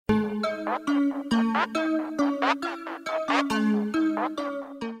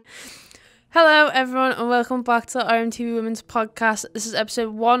Hello everyone and welcome back to RMTV Women's Podcast. This is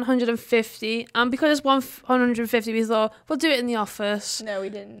episode 150, and because it's 150 we thought we'll do it in the office. No, we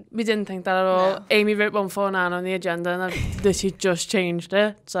didn't. We didn't think that at all. No. Amy wrote 149 on the agenda and I've literally just changed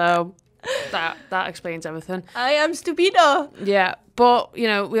it, so that explains everything. I am stupido. Yeah, but you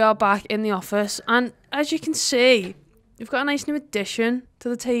know, we are back in the office, and as you can see, we've got a nice new addition to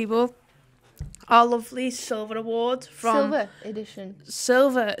the table. Our lovely silver award from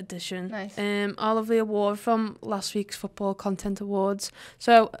Silver edition. Nice. Our lovely award from last week's Football Content Awards.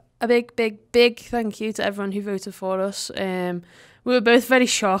 So a big thank you to everyone who voted for us. We were both very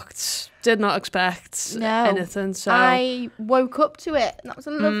shocked. Did not expect anything. So I woke up to it. That was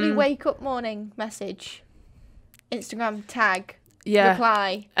a lovely wake up morning message. Instagram tag. Yeah.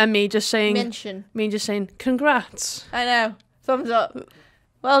 Reply. And me just saying congrats. I know. Thumbs up.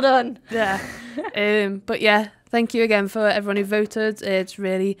 Well done. Yeah. But yeah, thank you again for everyone who voted. It's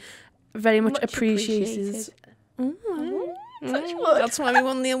really very much appreciated. That's why we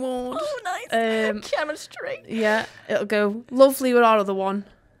won the award. Oh, nice. Chemistry. Yeah, it'll go lovely with our other one.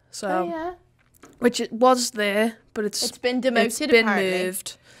 So, which it was there, but it's been demoted. It's been apparently.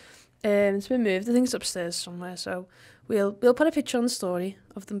 moved. It's been moved. I think it's upstairs somewhere. So we'll put a picture on the story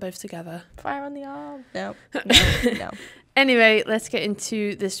of them both together. Fire on the arm. No. Anyway, let's get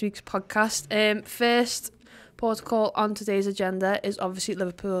into this week's podcast. First protocol on today's agenda is obviously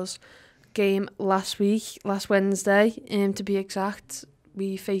Liverpool's game last Wednesday. To be exact,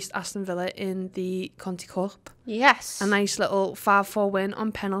 we faced Aston Villa in the Conti Cup. Yes. A nice little 5-4 win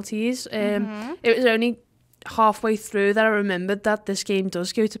on penalties. It was only halfway through that I remembered that this game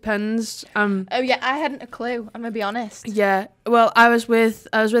does go to pens. Oh yeah, I hadn't a clue. I'm gonna be honest. Yeah. Well, I was with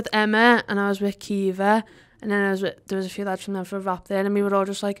Emma and I was with Kiva. And then there was a few lads from them for a wrap there, and we were all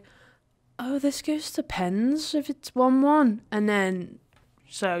just like, oh, this goes to pens if it's 1-1. And then,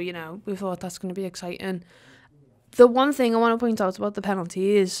 so, you know, we thought that's going to be exciting. The one thing I want to point out about the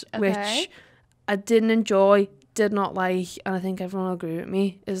penalties, which I did not like, and I think everyone will agree with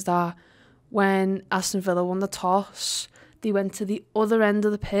me, is that when Aston Villa won the toss, they went to the other end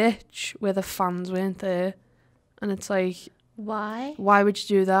of the pitch where the fans weren't there. And it's like... Why? Why would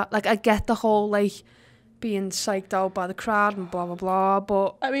you do that? Like, I get the whole, like... being psyched out by the crowd and blah, blah, blah,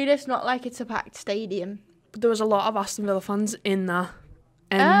 but... I mean, it's not like it's a packed stadium. But there was a lot of Aston Villa fans in that.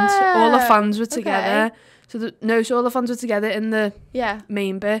 And all the fans were together. Okay. So all the fans were together in the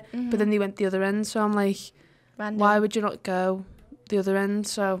main bit, but then they went the other end, so I'm like, random. Why would you not go the other end?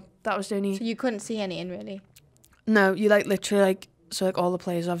 So that was the only... So you couldn't see any in, really? No, you, like, literally, like... So, like, all the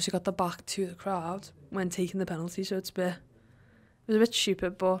players obviously got their back to the crowd when taking the penalty, so it's a bit... It was a bit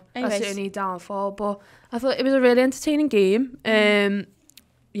stupid, but that's the only downfall. But I thought it was a really entertaining game.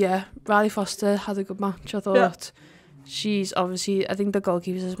 Yeah, Riley Foster had a good match, I thought. She's obviously, I think the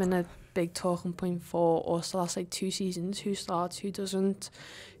goalkeepers has been a big talking point for us the last, like, 2 seasons. Who starts, who doesn't,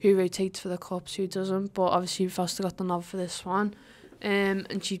 who rotates for the Cups, who doesn't. But obviously Foster got the nod for this one.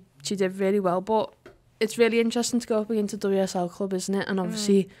 And she did really well. But it's really interesting to go up against a WSL club, isn't it? And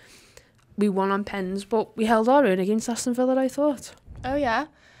obviously... We won on pens, but we held our own against Aston Villa, I thought. Oh, yeah.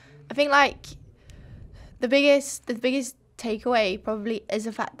 I think, like, the biggest takeaway probably is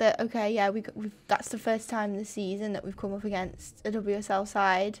the fact that, okay, yeah, we've that's the first time this season that we've come up against a WSL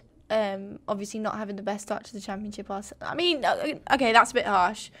side. Obviously not having the best start to the Championship. I mean, okay, that's a bit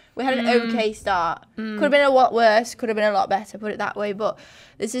harsh. We had an okay start. Could have been a lot worse, could have been a lot better, put it that way. But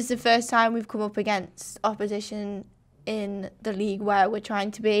this is the first time we've come up against opposition in the league where we're trying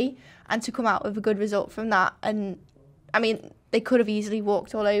to be, and to come out with a good result from that. And I mean, they could have easily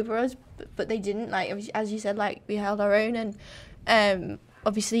walked all over us, but they didn't. Like, as you said, like, we held our own and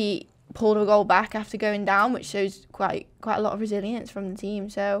obviously pulled a goal back after going down, which shows quite a lot of resilience from the team.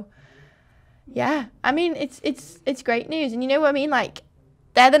 So yeah, I mean, it's great news. And you know what I mean, like,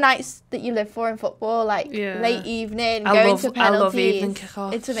 they're the nights that you live for in football, like late evening, going to penalties. I love evening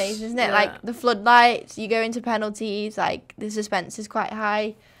kickoffs. It's amazing, isn't it? Yeah. Like, the floodlights, you go into penalties, like, the suspense is quite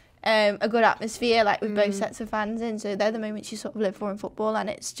high. A good atmosphere, like, with both sets of fans in. So they're the moments you sort of live for in football, and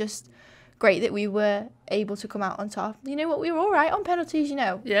it's just great that we were able to come out on top. You know what? We were all right on penalties, you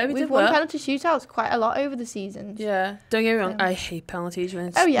know. Yeah, We've won penalty shootouts quite a lot over the seasons. Yeah. Don't get me wrong, I hate penalties when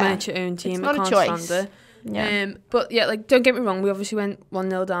it's your own team. It's not a choice. Stand it. Yeah. But yeah, like, don't get me wrong, we obviously went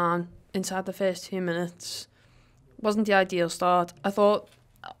 1-0 down inside the first 2 minutes. Wasn't the ideal start. I thought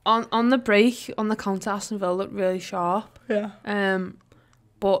on the break, on the counter, Aston Villa looked really sharp. Yeah.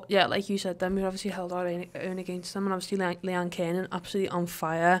 But yeah, like you said, then we obviously held our own against them, and obviously Leanne Kiernan absolutely on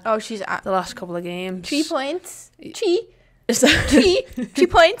fire. Oh, she's at the last couple of games. 3 points. 3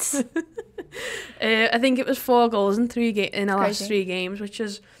 points. I think it was 4 goals in the last 3 games, which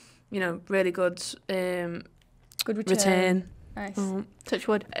is, really good. Good return. Nice. Touch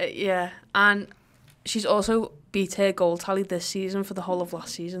wood. Yeah, and she's also beat her goal tally this season for the whole of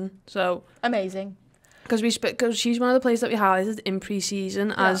last season. So amazing. Because she's one of the players that we highlighted in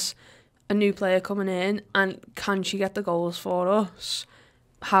pre-season as a new player coming in, and can she get the goals for us?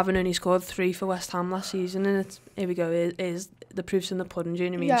 Having only scored 3 for West Ham last season, and here we go, is the proof's in the pudding. Do you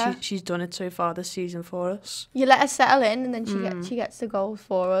know what I mean? She's done it so far this season for us. You let her settle in, and then she gets the goals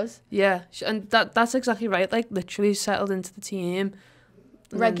for us. Yeah, and that's exactly right. Like, literally settled into the team.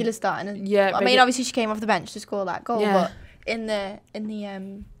 Regular starting. Yeah. I mean, obviously she came off the bench to score that goal, but in the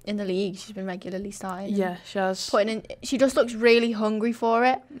league, she's been regularly starting. Yeah, she has. She just looks really hungry for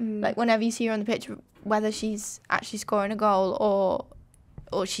it. Like, whenever you see her on the pitch, whether she's actually scoring a goal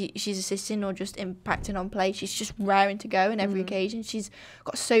or she's assisting or just impacting on play, she's just raring to go in every occasion. She's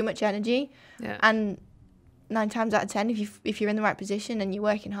got so much energy. Yeah. And 9 times out of 10, if you're in the right position and you're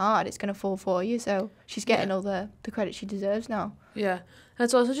working hard, it's going to fall for you. So she's getting all the credit she deserves now. Yeah. And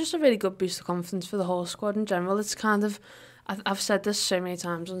it's also just a really good boost of confidence for the whole squad in general. It's kind of, I've said this so many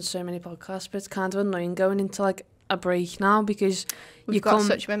times on so many podcasts, but it's kind of annoying going into like a break now, because you've got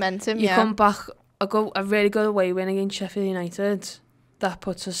such momentum. You come back, a really good away win against Sheffield United. That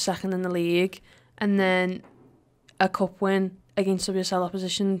puts us 2nd in the league, and then a cup win against WSL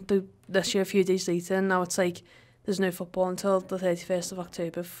opposition this year a few days later, and now it's like there's no football until the 31st of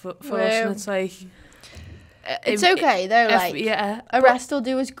October for us, and it's like... It's okay though, a rest will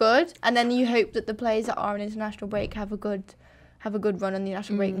do us good, and then you hope that the players that are on international break have a good run on the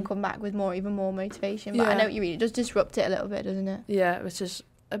international break and come back with even more motivation. But I know what you mean, it does disrupt it a little bit, doesn't it? Yeah, which is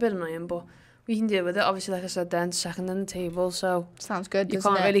a bit annoying, but we can deal with it. Obviously, like I said, then 2nd in the table, so sounds good. You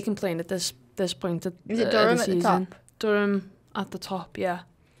can't really complain at this point. Is it Durham at the top? Durham at the top, yeah.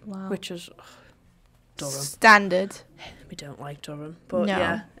 Wow. Which is Durham standard. We don't like Durham, but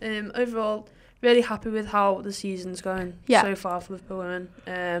yeah. Overall, really happy with how the season's going so far for Liverpool women.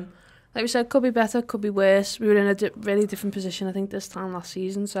 Like we said, could be better, could be worse. We were in a really different position, I think, this time last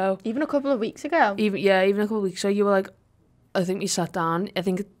season. So even a couple of weeks ago. Even a couple of weeks ago, you were like, I think we sat down. I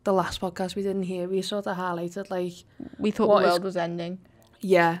think the last podcast we didn't hear, we sort of highlighted like we thought the world was ending.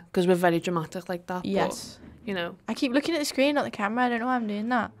 Yeah, because we're very dramatic like that. Yes, but, I keep looking at the screen, not the camera. I don't know why I'm doing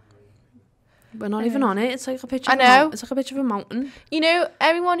that. We're not even on it. It's like a picture. It's like a picture of a mountain.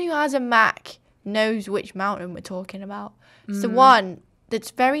 Everyone who has a Mac knows which mountain we're talking about. It's the one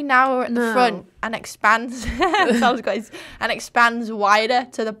that's very narrow at the front and expands and expands wider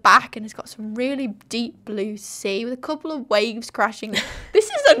to the back, and it's got some really deep blue sea with a couple of waves crashing. This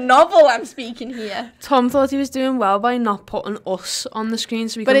is a novel I'm speaking here. Tom thought he was doing well by not putting us on the screen,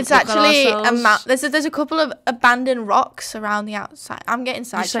 so we but can it's actually a map. There's a couple of abandoned rocks around the outside. I'm getting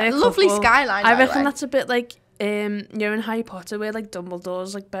sidetracked. Lovely skyline. I reckon that's a bit like in Harry Potter where like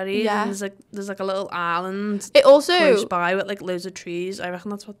Dumbledore's like buried and there's like a little island close by with like loads of trees. I reckon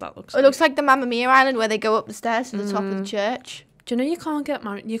that's what that looks like. It looks like the Mamma Mia Island where they go up the stairs to the top of the church. Do you know you can't get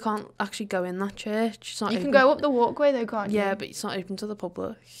married? You can't actually go in that church. It's not. You can go up the walkway though, can't you? Yeah, but it's not open to the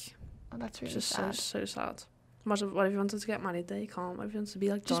public. Oh, that's really sad. So sad. Imagine what if you wanted to get married there? You can't. What if you wanted to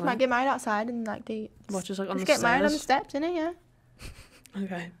be like just get married outside and like the just like on the get stairs. married on the steps, innit? Yeah.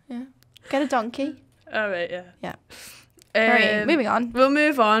 Okay. Yeah. Get a donkey. All right. Yeah. Yeah. Moving on. We'll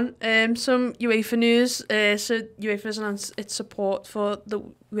move on. Some UEFA news. So UEFA's announced its support for the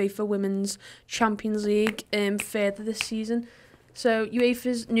UEFA Women's Champions League further this season. So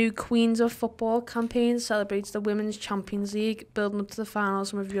UEFA's new Queens of Football campaign celebrates the Women's Champions League, building up to the final.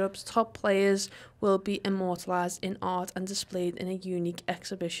 Some of Europe's top players will be immortalised in art and displayed in a unique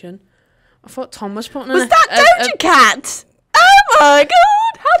exhibition. I thought Tom was putting Was that Doja Cat? Oh my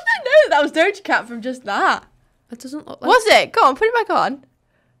god! How did I know that was Doja Cat from just that? It doesn't look like... Was it? Go on, put it back on.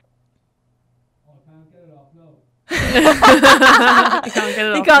 You can't get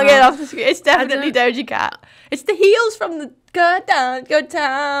it off. You can't get it off the screen. It's definitely Doja Cat. It's the heels from the Go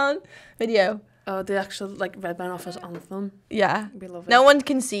Down video. Oh, the actual like Red Band Office anthem. Yeah. We love it. No one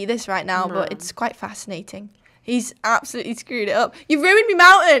can see this right now, but it's quite fascinating. He's absolutely screwed it up. You've ruined me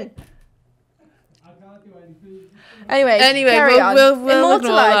mountain. I can't do anything. Anyway, we'll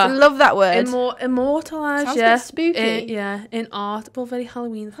immortalised. I love that word. Immortalised. Sounds a bit spooky. Yeah, in art, but very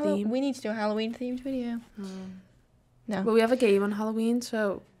Halloween theme. We need to do a Halloween themed video. No. Well, we have a game on Halloween,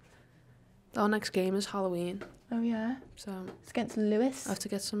 so our next game is Halloween. Oh yeah. So it's against Lewis. I have to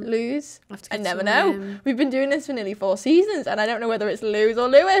get some. Lose. I never know. We've been doing this for nearly 4 seasons, and I don't know whether it's Lose or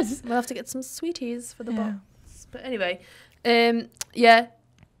Lewis. We'll have to get some sweeties for the box. But anyway, yeah.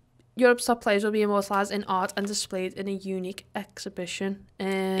 Europe's top players will be immortalised in art and displayed in a unique exhibition.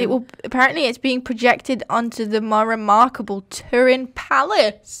 Apparently, it's being projected onto the more remarkable Turin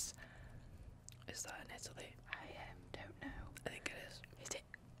Palace. Is that in Italy? I don't know. I think it is. Is it?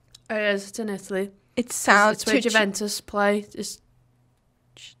 It is. It's in Italy. It sounds. It's where Juventus play. It's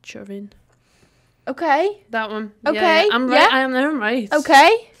Turin. Okay. That one. Okay. Yeah. I'm right. I am there. I'm right.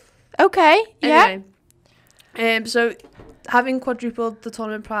 Okay. Yeah. Anyway, so having quadrupled the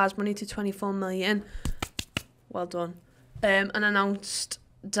tournament prize money to 24 million. Well done. And announced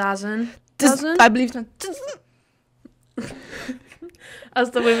Dazen. I believe so.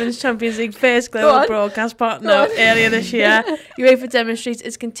 As the Women's Champions League first global broadcast partner earlier this year, UEFA demonstrates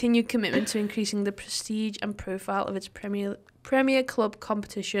its continued commitment to increasing the prestige and profile of its Premier club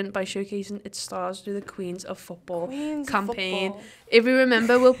competition by showcasing its stars through the Queens of Football campaign. If we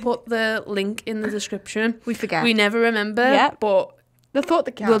remember, we'll put the link in the description. We forget. We never remember, but the thought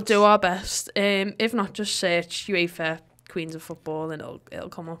that counts. We'll do our best. If not, just search UEFA Queens of Football and it'll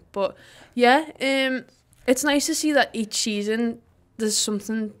come up. But yeah, it's nice to see that each season there's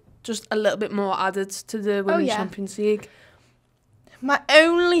something just a little bit more added to the Women's Champions League. My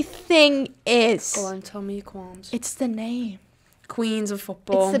only thing is... Go on, tell me your qualms. It's the name. Queens of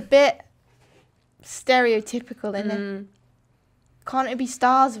Football. It's a bit stereotypical, isn't it? Can't it be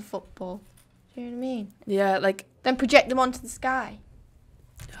stars of football? Do you know what I mean? Yeah, like... Then project them onto the sky.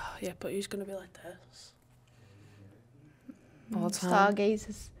 Oh, yeah, but who's going to be like this? All the time.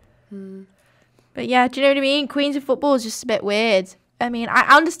 Stargazers. But yeah, do you know what I mean? Queens of Football is just a bit weird. I mean,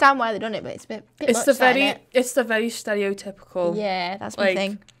 I understand why they've done it, but it's a bit it's much, the very stereotypical. Yeah, that's my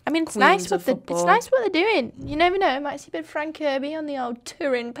thing. I mean, it's nice what they're doing. You never know. You might see a bit of Frank Kirby on the old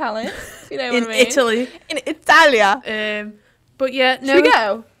Turin Palace. You know what I mean? Italy. In Italia. But yeah, no. Should we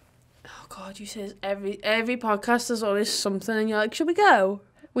go? Oh God, you say every podcast there's always something, and you're like, should we go?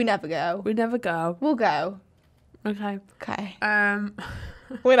 We never go. We'll go. Okay.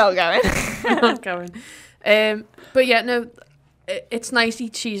 We're not going. We're not going. But yeah, no. It's nice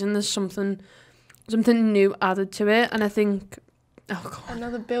each season there's something new added to it, and I think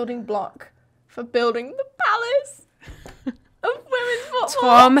another building block for building the palace of women's football.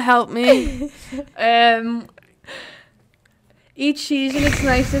 Tom, help me. Each season it's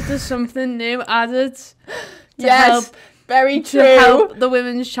nice that there's something new added very true, to help the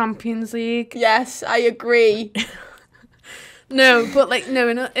Women's Champions League. Yes, I agree. No, but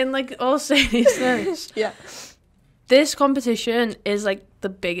in like all seriousness, this competition is like the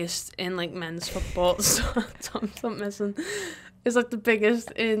biggest in like men's football. Stop missing. It's like the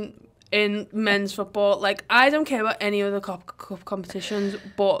biggest in men's football. Like, I don't care about any other cup competitions,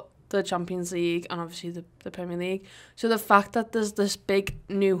 but the Champions League and obviously the Premier League. So the fact that there's this big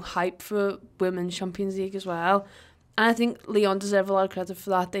new hype for Women's Champions League as well, and I think Lyon deserve a lot of credit for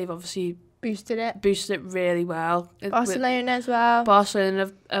that. They've obviously boosted it really well. Barcelona as well.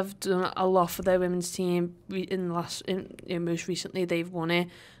 Barcelona have done a lot for their women's team most recently. They've won it,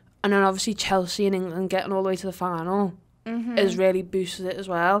 and then obviously Chelsea in England getting all the way to the final has really boosted it as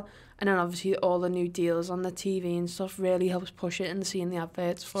well. And then obviously all the new deals on the TV and stuff really helps push it, and seeing the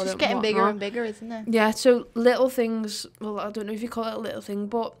adverts for it. It's just getting bigger and bigger, isn't it? Yeah, so little things, well, I don't know if you call it a little thing,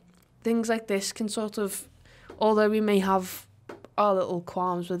 but things like this can sort of, although we may have our little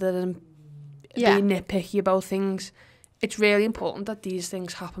qualms with it and being nitpicky about things, it's really important that these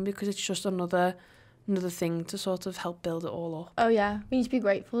things happen, because it's just another thing to sort of help build it all up. Oh yeah, we need to be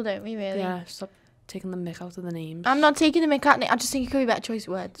grateful, don't we, really? Yeah, stop taking the mick out of the names. I'm not taking the mick out. I just think it could be a better choice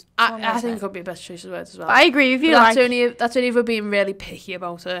of words. I think it could be a better choice of words as well. But I agree with you. That's only if we're being really picky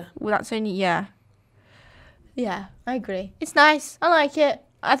about it. Well, that's only Yeah, I agree. It's nice. I like it.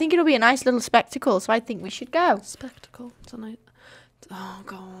 I think it'll be a nice little spectacle, so I think we should go. Spectacle tonight. Oh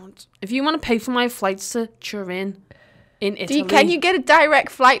God! If you want to pay for my flights to Turin, in Italy, can you get a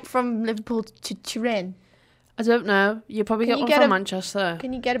direct flight from Liverpool to Turin? I don't know. You probably get one from Manchester.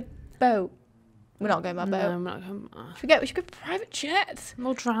 Can you get a boat? We're not going by boat. No, we're not going. We should go private jet.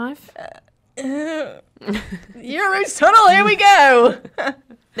 We'll drive. Euros tunnel. Here we go.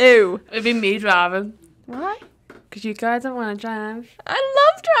 No, it'd be me driving. Why? Because you guys don't want to drive. I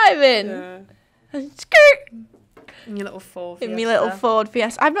love driving. Yeah. Skirt. In your little Ford Fiesta. In my little Ford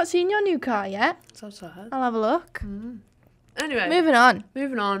Fiesta. I've not seen your new car yet. So sad. I'll have a look. Anyway. Moving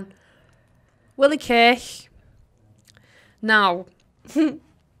on. Willie Kirk. Now,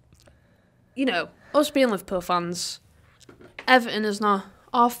 you know, us being Liverpool fans, Everton is not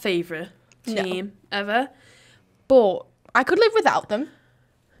our favourite team ever. But I could live without them.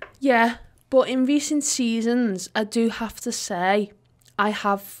 Yeah, but in recent seasons, I do have to say, I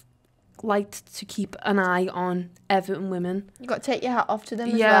have liked to keep an eye on Everton women. You got to take your hat off to them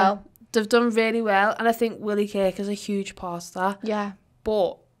as well. They've done really well, and I think Willie Kirk is a huge part of that. Yeah.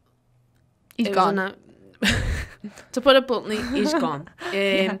 But he's gone. To put it bluntly, he's gone.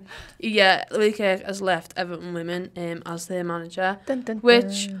 Willie Kirk has left Everton women as their manager,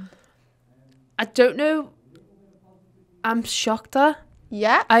 which I don't know. I'm shocked at.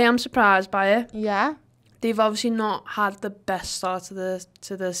 Yeah. I am surprised by it. Yeah. They've obviously not had the best start to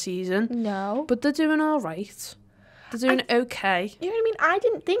the season. No. But they're doing all right. They're doing okay. You know what I mean? I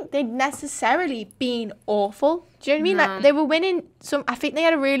didn't think they'd necessarily been awful. Do you know what I mean? No. Like, they were winning some... I think they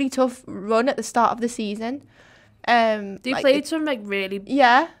had a really tough run at the start of the season. They played some, like, really...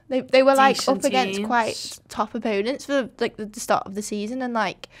 Yeah. They were, like, up against teams. quite top opponents for, like, the start of the season. And,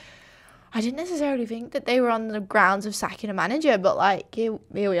 like, I didn't necessarily think that they were on the grounds of sacking a manager. But, like, here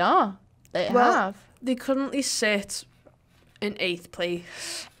we are. They have. They currently sit in 8th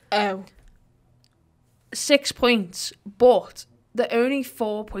place. Oh. 6 points, but they're only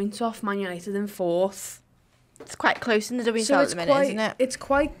 4 points off Man United in 4th. It's quite close in the WSL at the minute, isn't it? It's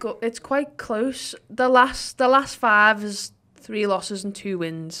quite good. It's quite close. The last 5 is 3 losses and 2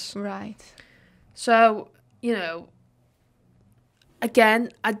 wins. Right. So, you know, again,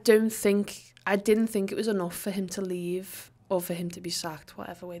 I didn't think it was enough for him to leave or for him to be sacked,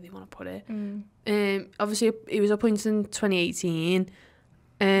 whatever way they want to put it. Obviously, he was appointed in 2018.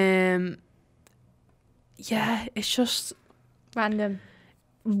 Yeah, it's just random.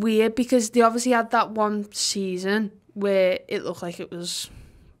 Weird because they obviously had that one season where it looked like it was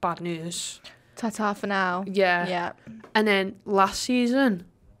bad news. Ta-ta for now. Yeah. Yeah. And then last season,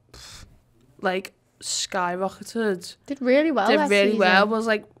 like, skyrocketed. Did really well Did last really season. well. Was,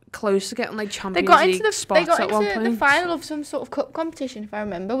 like, close to getting, like, Champions League spots They got at one into point. the final of some sort of cup competition, if I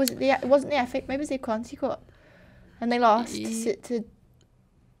remember. It wasn't the FA, maybe it was the Conti Cup. And they lost to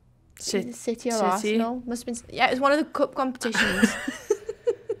City or Arsenal. Must have been. Yeah, it was one of the cup competitions.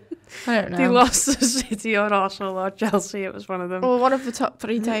 I don't know. They lost to City or Arsenal or Chelsea. It was one of them. Or one of the top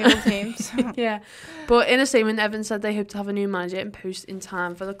 3 table teams. Yeah. But in a statement, Everton said they hope to have a new manager in post in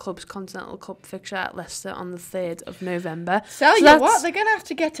time for the club's Continental Cup fixture at Leicester on the 3rd of November. So you what? They're going to have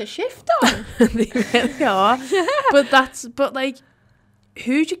to get a shift on. They really are. Yeah. But like,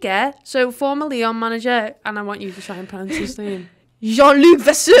 who'd you get? So, former Lyon manager, and I want you to try and pronounce his name. Jean-Luc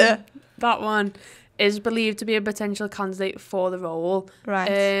Vasseur. That one is believed to be a potential candidate for the role. Right.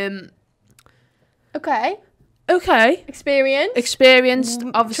 Okay. Experienced,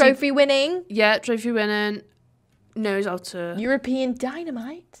 obviously. Trophy winning. Yeah, trophy winning. Knows how to... European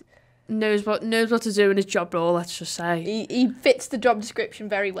dynamite. Knows what to do in his job role, let's just say. He fits the job description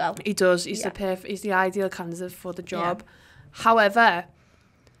very well. He does. He's the ideal candidate for the job. Yeah. However,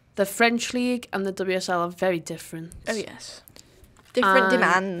 the French League and the WSL are very different. Oh, yes. Different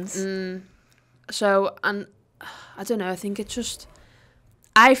demands. So, and I don't know, I think it's just...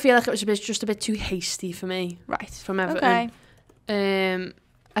 I feel like it was just a bit too hasty for me. Right. From Everton. Okay.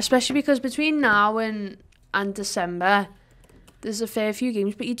 Especially because between now and December, there's a fair few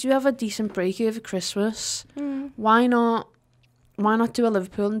games, but you do have a decent break over Christmas. Why not do a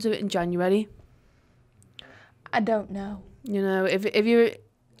Liverpool and do it in January? I don't know. You know, if you...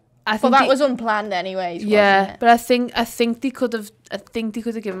 that was unplanned anyways. Yeah, wasn't it? but I think they could have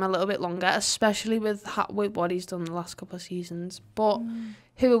given him a little bit longer, especially with what he's done the last couple of seasons. But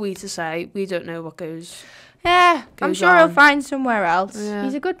who are we to say? We don't know what goes. Yeah, I'm sure he'll find somewhere else. Yeah.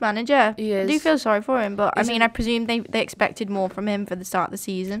 He's a good manager. He is. I do feel sorry for him, but I mean, I presume they expected more from him for the start of the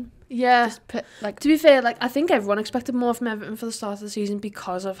season. Yeah. To be fair, like I think everyone expected more from Everton for the start of the season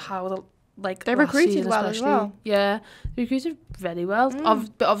because of how they recruited season, well as well. Yeah, they recruited very well.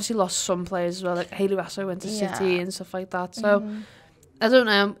 But obviously lost some players as well. Like Hayley Raso went to City and stuff like that. So I don't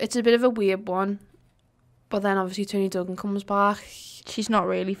know. It's a bit of a weird one. But then obviously Tony Duggan comes back. She's not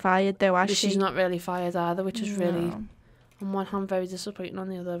really fired though, has she? She's not really fired either, which is really, on one hand, very disappointing. On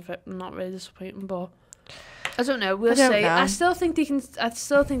the other, not really disappointing. But I don't know. We'll see. I still think they can.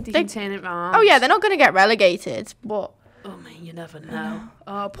 Can turn it round. Oh yeah, they're not going to get relegated, but. Oh man, you never know.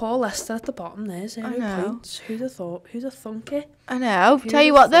 Oh, poor Leicester at the bottom there, 0 points. Who'd have thought? Who'd have thunk it? I know. Tell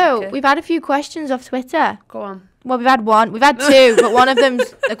you what though, we've had a few questions off Twitter. Go on. Well, we've had one. We've had 2, but one of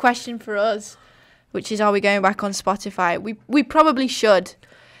them's a question for us, which is, are we going back on Spotify? We probably should.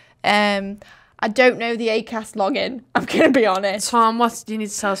 I don't know the Acast login. I'm gonna be honest. Tom, what do you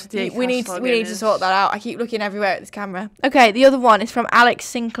need to tell us what the Acast login is? We need to sort that out. I keep looking everywhere at this camera. Okay, the other one is from Alex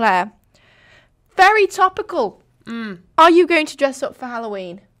Sinclair. Very topical. Are you going to dress up for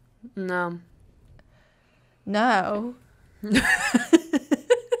Halloween? No.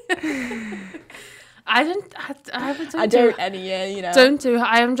 I don't any year, you know. Don't do.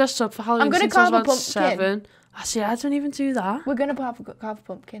 I am dressed up for Halloween. I'm gonna since I was carve a about pumpkin. 7. I see. I don't even do that. We're gonna carve a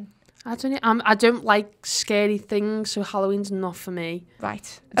pumpkin. I don't like scary things, so Halloween's not for me.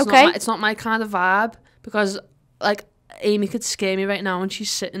 Right. Okay. It's not my kind of vibe because, like, Amy could scare me right now when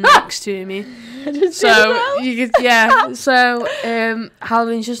she's sitting next to me. So you could, yeah. So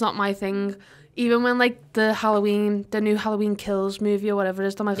Halloween's just not my thing. Even when like the new Halloween Kills movie or whatever it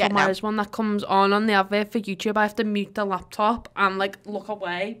is, the Michael Myers one that comes on the advert for YouTube, I have to mute the laptop and like look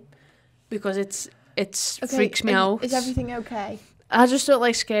away because it freaks me out. Is everything okay? I just don't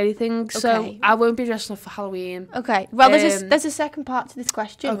like scary things, so I won't be dressing up for Halloween. Okay. Well, there's a second part to this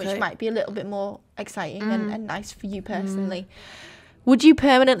question, which might be a little bit more exciting and nice for you personally. Would you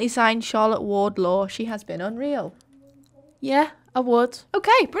permanently sign Charlotte Wardlaw? She has been unreal. Yeah, I would.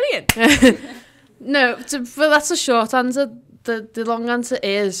 Okay, brilliant. No, but that's the short answer. The long answer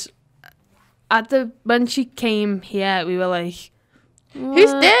is, when she came here, we were like,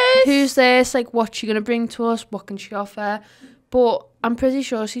 who's this? Who's this? Like, what's she gonna bring to us? What can she offer? But I'm pretty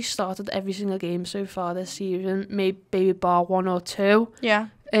sure she started every single game so far this season, maybe bar 1 or 2. Yeah.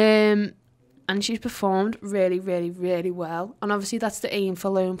 And she's performed really, really, really well. And obviously that's the aim for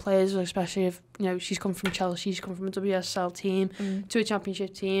loan players, especially if, you know, she's come from Chelsea, she's come from a WSL team to a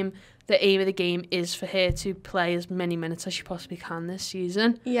championship team. The aim of the game is for her to play as many minutes as she possibly can this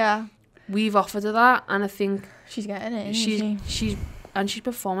season. Yeah. We've offered her that, and I think she's getting it. She's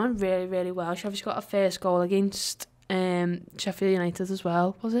performing really, really well. She obviously got her first goal against Sheffield United as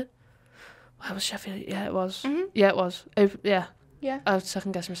well, was it? Where was Sheffield? Yeah, it was. Mm-hmm. Yeah, it was. Yeah. I was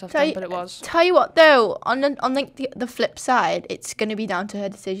second guessing myself then, but it was. Tell you what, though, on like the flip side, it's going to be down to her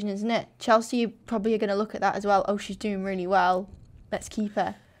decision, isn't it? Chelsea probably are going to look at that as well. Oh, she's doing really well. Let's keep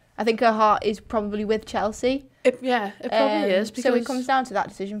her. I think her heart is probably with Chelsea. It probably is. So it comes down to that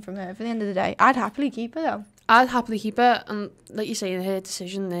decision from her. For the end of the day, I'd happily keep her, though. I'd happily keep her, and like you say, her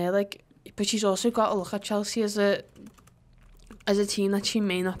decision there, like, but she's also got to look at Chelsea as a team that she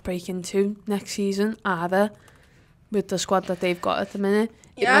may not break into next season either. With the squad that they've got at the minute,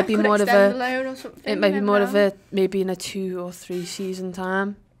 it might be more of a maybe in a 2 or 3 season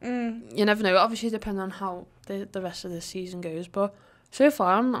time. You never know. Obviously, depending on how the rest of this season goes, but so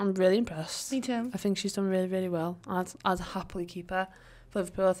far I'm really impressed. Me too. I think she's done really, really well. I'd happily keep her for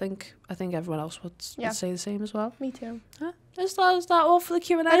Liverpool. I think everyone else would say the same as well. Me too. Is that all for the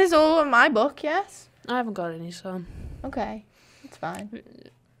Q&A? That is all in my book. Yes. I haven't got any, so okay, it's fine.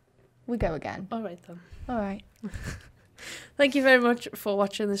 We go again. All right then. All right. Thank you very much for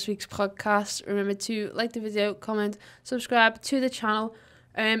watching this week's podcast. Remember to like the video, comment, subscribe to the channel.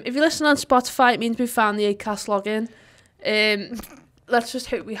 If you listen on Spotify, it means we found the Acast login. Let's just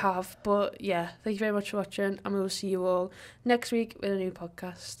hope we have. But yeah, thank you very much for watching, and we will see you all next week with a new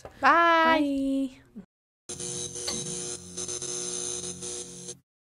podcast. Bye. Bye.